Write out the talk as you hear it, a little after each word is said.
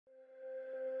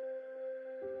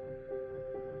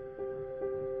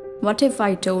What if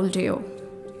I told you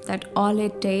that all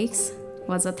it takes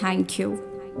was a thank you?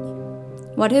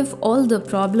 What if all the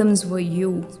problems were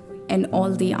you and all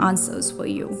the answers were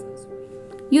you?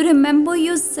 You remember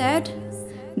you said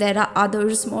there are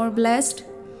others more blessed?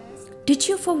 Did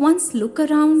you for once look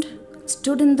around,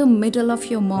 stood in the middle of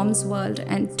your mom's world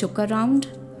and took a round?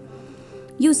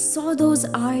 You saw those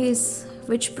eyes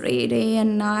which pray day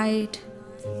and night.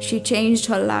 She changed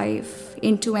her life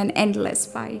into an endless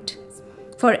fight.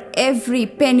 For every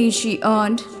penny she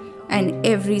earned and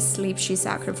every sleep she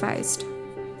sacrificed.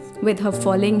 With her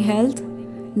falling health,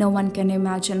 no one can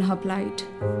imagine her plight.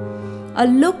 A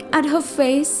look at her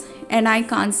face and I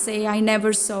can't say I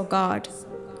never saw God.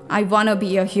 I wanna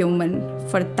be a human,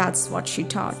 for that's what she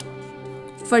taught.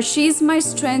 For she's my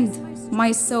strength,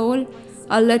 my soul,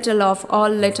 a little of all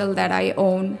little that I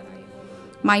own.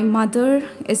 My mother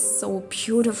is so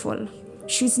beautiful.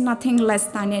 She's nothing less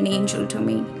than an angel to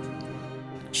me.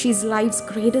 She's life's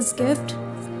greatest gift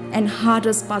and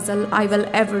hardest puzzle I will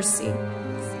ever see.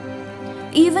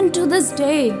 Even to this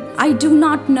day, I do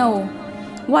not know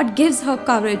what gives her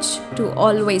courage to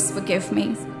always forgive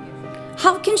me.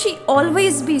 How can she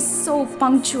always be so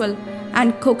punctual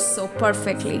and cook so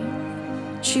perfectly?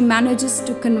 She manages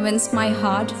to convince my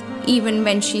heart even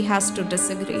when she has to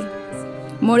disagree.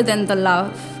 More than the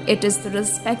love, it is the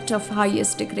respect of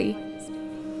highest degree.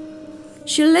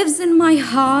 She lives in my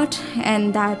heart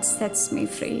and that sets me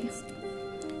free.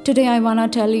 Today I wanna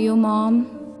tell you,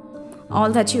 Mom,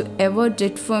 all that you ever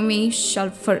did for me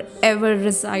shall forever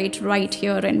reside right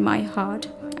here in my heart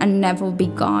and never be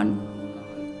gone.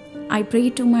 I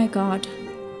pray to my God,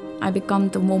 I become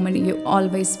the woman you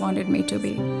always wanted me to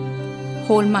be.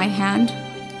 Hold my hand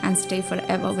and stay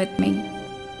forever with me.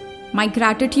 My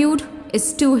gratitude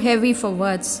is too heavy for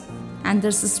words, and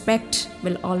this respect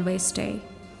will always stay.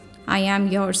 I am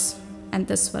yours, and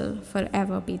this will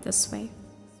forever be this way.